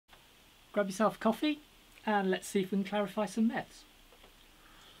grab yourself a coffee and let's see if we can clarify some meths.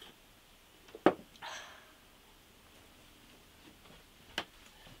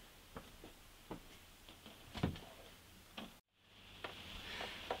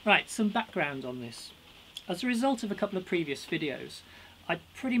 Right, some background on this. As a result of a couple of previous videos, I'd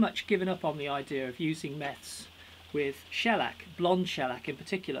pretty much given up on the idea of using meths with shellac, blonde shellac in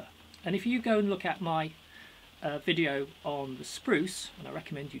particular. And if you go and look at my video on the spruce, and I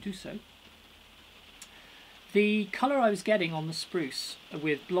recommend you do so, the colour I was getting on the spruce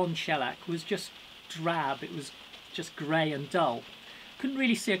with blonde shellac was just drab, it was just grey and dull. Couldn't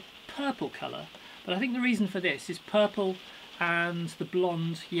really see a purple colour, but I think the reason for this is purple and the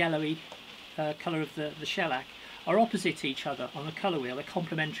blonde yellowy colour of the shellac are opposite each other on the colour wheel. They're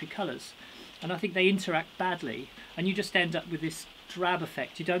complementary colours, and I think they interact badly and you just end up with this drab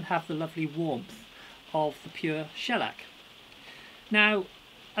effect. You don't have the lovely warmth of the pure shellac. Now,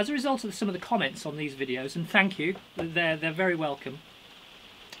 as a result of some of the comments on these videos, and thank you, they're very welcome,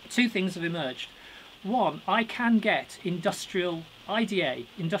 two things have emerged. One, I can get industrial IDA,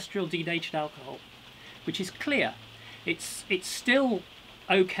 industrial denatured alcohol, which is clear. It's still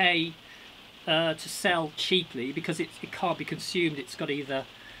okay to sell cheaply because it can't be consumed. It's got either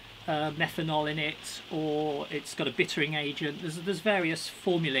methanol in it or it's got a bittering agent. There's various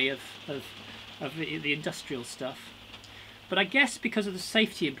formulae of the industrial stuff. But I guess because of the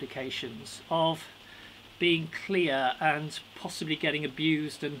safety implications of being clear and possibly getting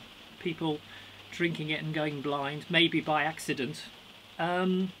abused and people drinking it and going blind, maybe by accident,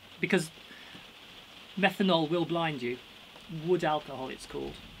 because methanol will blind you, wood alcohol it's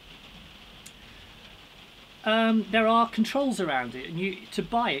called. There are controls around it, and to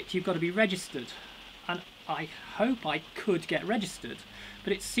buy it you've got to be registered, and I hope I could get registered,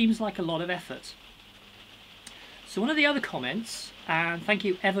 but it seems like a lot of effort. So one of the other comments, and thank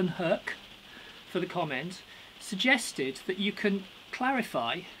you Evan Herc for the comment, suggested that you can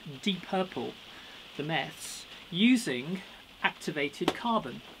clarify, depurple the meths using activated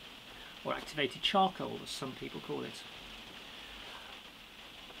carbon, or activated charcoal as some people call it.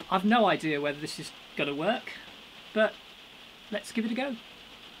 I've no idea whether this is going to work, but let's give it a go.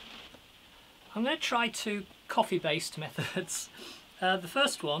 I'm going to try two coffee-based methods. The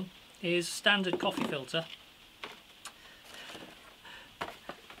first one is standard coffee filter,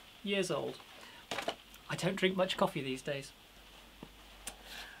 years old. I don't drink much coffee these days.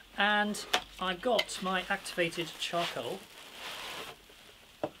 And I've got my activated charcoal.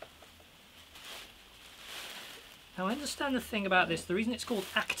 Now I understand the thing about this, the reason it's called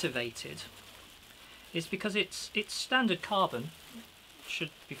activated is because it's standard carbon,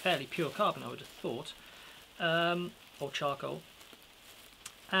 should be fairly pure carbon I would have thought, or charcoal,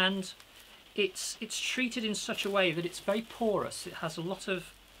 and it's treated in such a way that it's very porous. It has a lot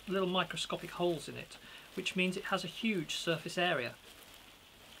of little microscopic holes in it, which means it has a huge surface area.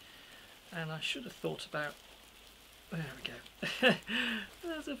 And I should have thought about, there we go.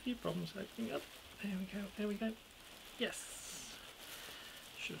 There's a few problems opening up. There we go, there we go. Yes,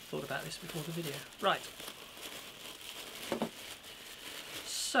 should have thought about this before the video. Right,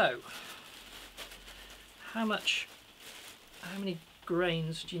 so how many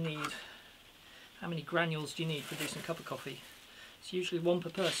grains do you need? How many granules do you need for a decent cup of coffee? It's usually one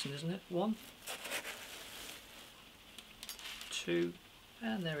per person, isn't it? 1, 2,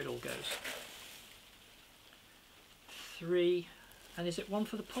 and there it all goes. 3, and is it 1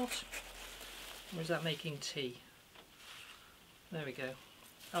 for the pot? Or is that making tea? There we go.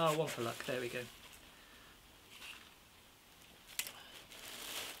 Oh, 1 for luck, there we go.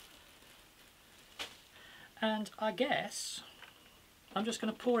 And I guess I'm just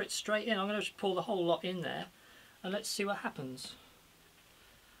going to pour it straight in. I'm going to just pour the whole lot in there and let's see what happens.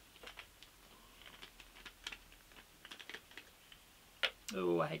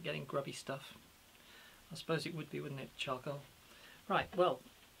 Oh, I hate getting grubby stuff. I suppose it would be, wouldn't it, charcoal? Right, well,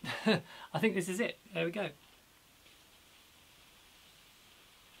 I think this is it. There we go.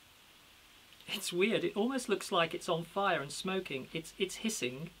 It's weird. It almost looks like it's on fire and smoking. It's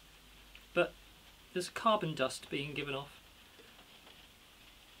hissing, but there's carbon dust being given off.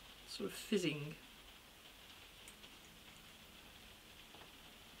 Sort of fizzing.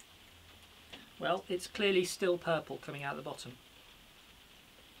 Well, it's clearly still purple coming out the bottom.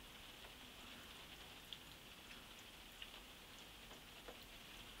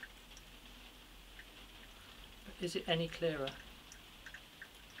 But is it any clearer?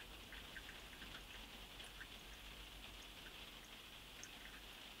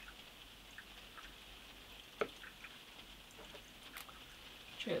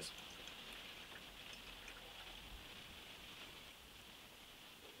 Cheers.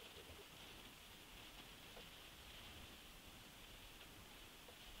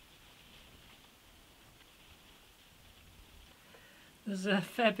 there's a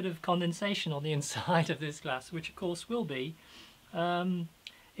fair bit of condensation on the inside of this glass, which of course will be,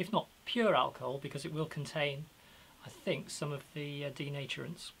 if not pure alcohol, because it will contain, I think, some of the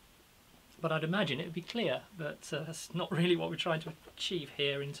denaturants. But I'd imagine it would be clear, but that's not really what we're trying to achieve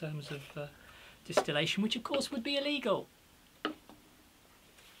here in terms of distillation, which of course would be illegal.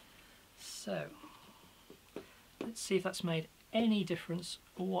 So, let's see if that's made any difference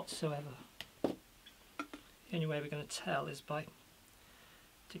whatsoever. The only way we're going to tell is by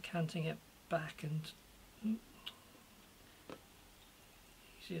decanting it back, and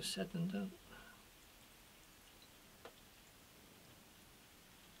easier said than done.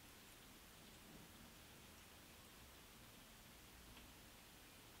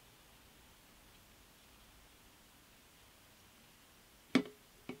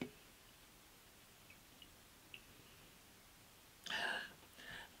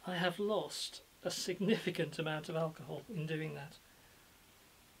 I have lost a significant amount of alcohol in doing that.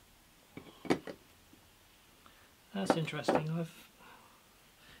 That's interesting.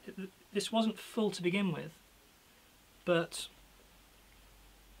 This wasn't full to begin with, but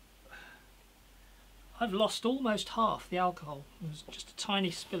I've lost almost half the alcohol. There's just a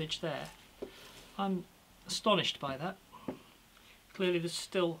tiny spillage there. I'm astonished by that. Clearly there's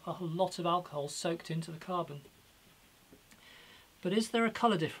still a lot of alcohol soaked into the carbon. But is there a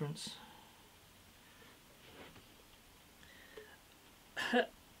colour difference?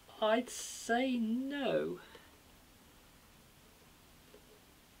 I'd say no.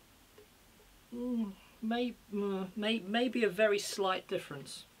 Maybe a very slight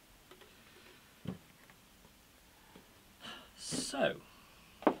difference. So,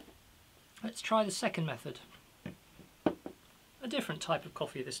 let's try the second method. A different type of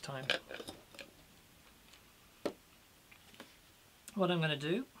coffee this time. What I'm going to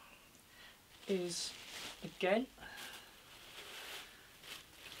do is, again,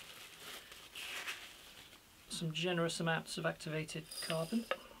 some generous amounts of activated carbon.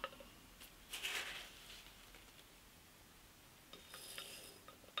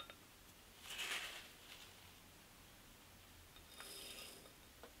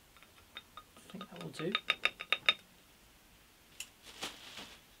 I think that will do.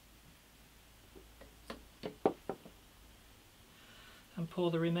 And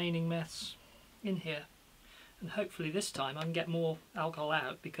pour the remaining meths in here, and hopefully this time I can get more alcohol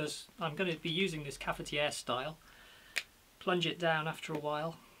out, because I'm going to be using this cafetiere style. Plunge it down after a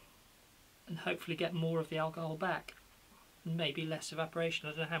while and hopefully get more of the alcohol back, and maybe less evaporation.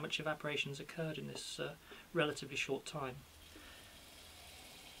 I don't know how much evaporation has occurred in this relatively short time.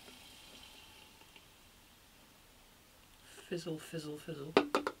 Fizzle, fizzle, fizzle.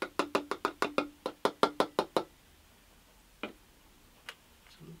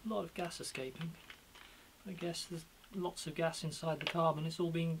 A lot of gas escaping. I guess there's lots of gas inside the carbon. It's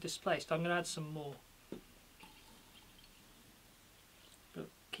all being displaced. I'm going to add some more, but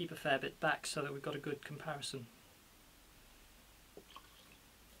keep a fair bit back so that we've got a good comparison.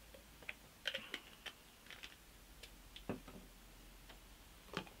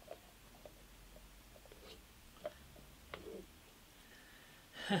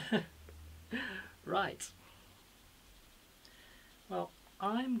 Right. Well,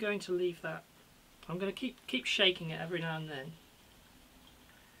 I'm going to leave that. I'm going to keep shaking it every now and then.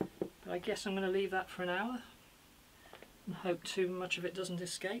 But I guess I'm going to leave that for an hour and hope too much of it doesn't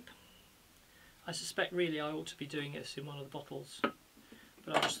escape. I suspect really I ought to be doing this in one of the bottles,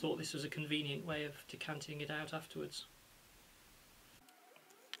 but I just thought this was a convenient way of decanting it out afterwards.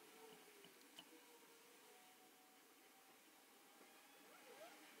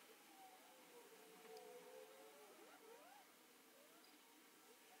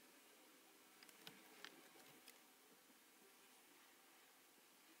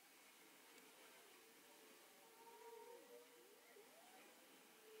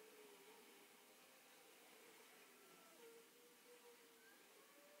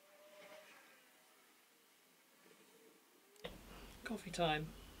 Coffee time.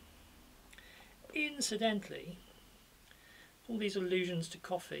 Incidentally, all these allusions to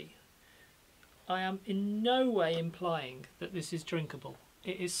coffee, I am in no way implying that this is drinkable.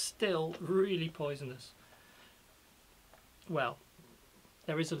 It is still really poisonous. Well,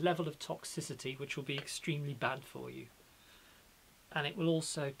 there is a level of toxicity which will be extremely bad for you, and it will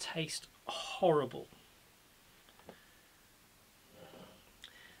also taste horrible.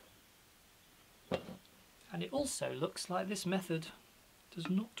 And it also looks like this method does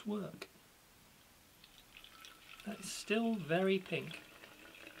not work. That is still very pink.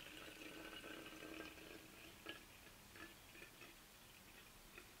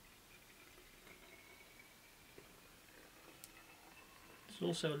 but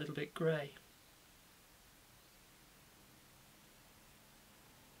also a little bit grey.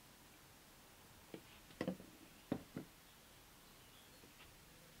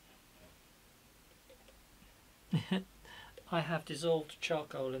 I have dissolved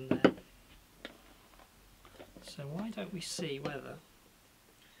charcoal in there. So why don't we see whether,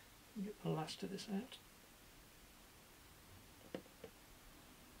 get the last of this out.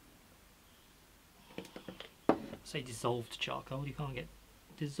 Say dissolved charcoal, you can't get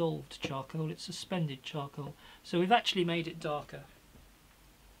dissolved charcoal, it's suspended charcoal. So we've actually made it darker.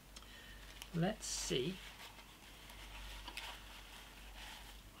 Let's see.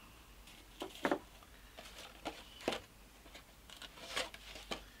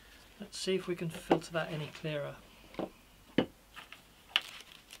 Let's see if we can filter that any clearer.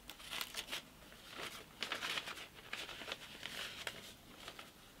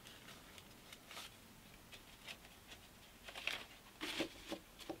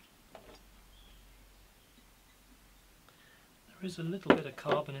 There is a little bit of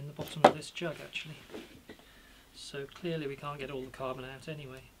carbon in the bottom of this jug actually, so clearly we can't get all the carbon out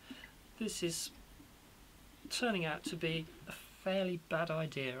anyway. This is turning out to be a fairly bad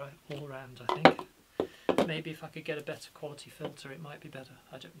idea all round, I think. Maybe if I could get a better quality filter it might be better,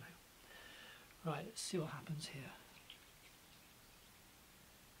 I don't know. Right, let's see what happens here.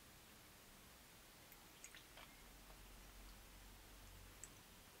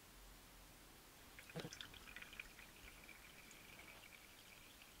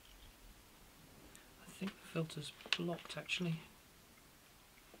 I think the filter's blocked actually.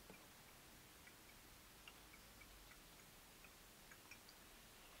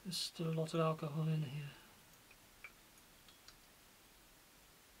 There's still a lot of alcohol in here.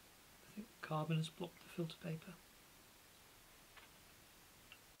 I think carbon has blocked the filter paper.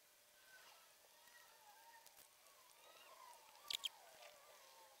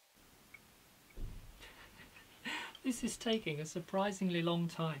 This is taking a surprisingly long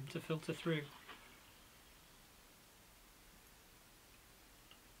time to filter through.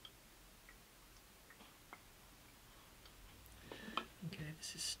 Okay,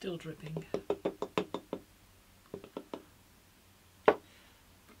 this is still dripping.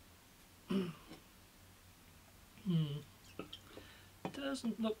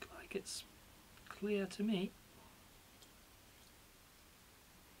 Doesn't look like it's clear to me.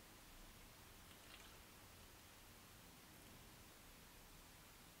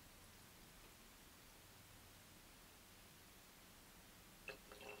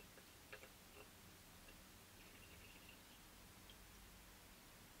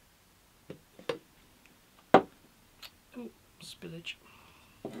 Oh, spillage.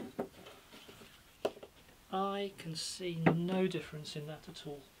 I can see no difference in that at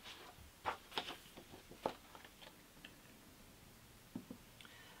all.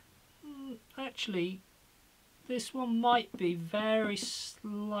 Actually, this one might be very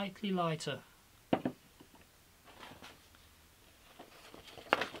slightly lighter.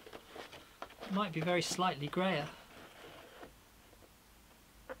 Might be very slightly greyer.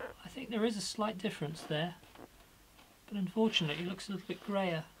 I think there is a slight difference there, but unfortunately it looks a little bit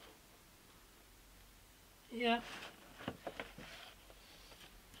greyer. Yeah.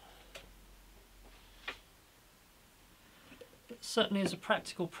 Certainly as a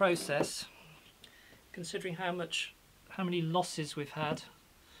practical process, considering how many losses we've had,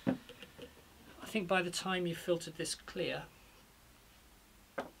 I think by the time you've filtered this clear,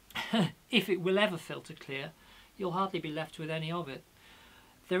 if it will ever filter clear, you'll hardly be left with any of it.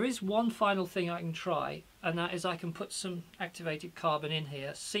 There is one final thing I can try, and that is I can put some activated carbon in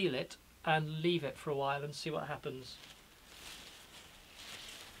here, seal it, and leave it for a while and see what happens.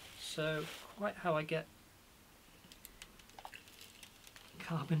 So, quite how I get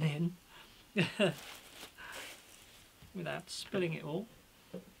carbon in without spilling it all.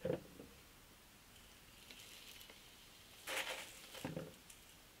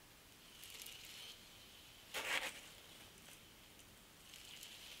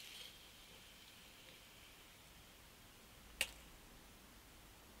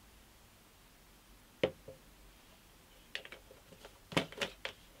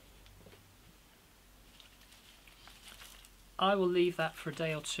 I will leave that for a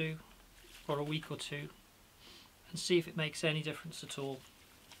day or two, or a week or two, and see if it makes any difference at all.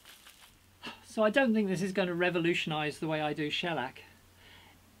 So I don't think this is going to revolutionise the way I do shellac.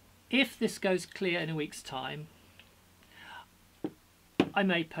 If this goes clear in a week's time, I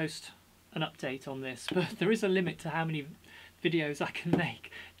may post an update on this, but there is a limit to how many videos I can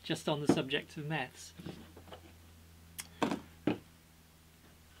make just on the subject of meths.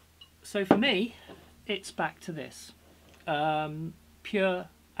 So for me, it's back to this. pure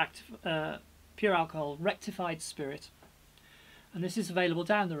alcohol rectified spirit, and this is available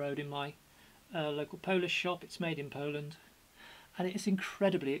down the road in my local Polish shop. It's made in Poland, and it is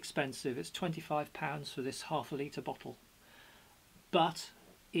incredibly expensive. It's £25 for this half a litre bottle, but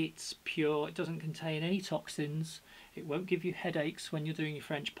it's pure. It doesn't contain any toxins. It won't give you headaches when you're doing your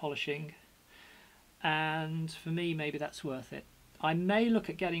French polishing, and for me, maybe that's worth it. I may look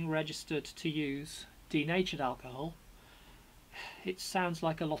at getting registered to use denatured alcohol. It sounds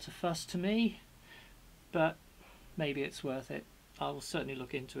like a lot of fuss to me, but maybe it's worth it. I will certainly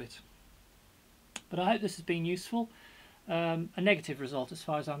look into it. But I hope this has been useful. A negative result as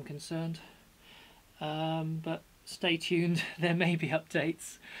far as I'm concerned, but stay tuned, there may be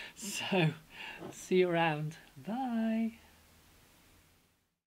updates, so see you around. Bye.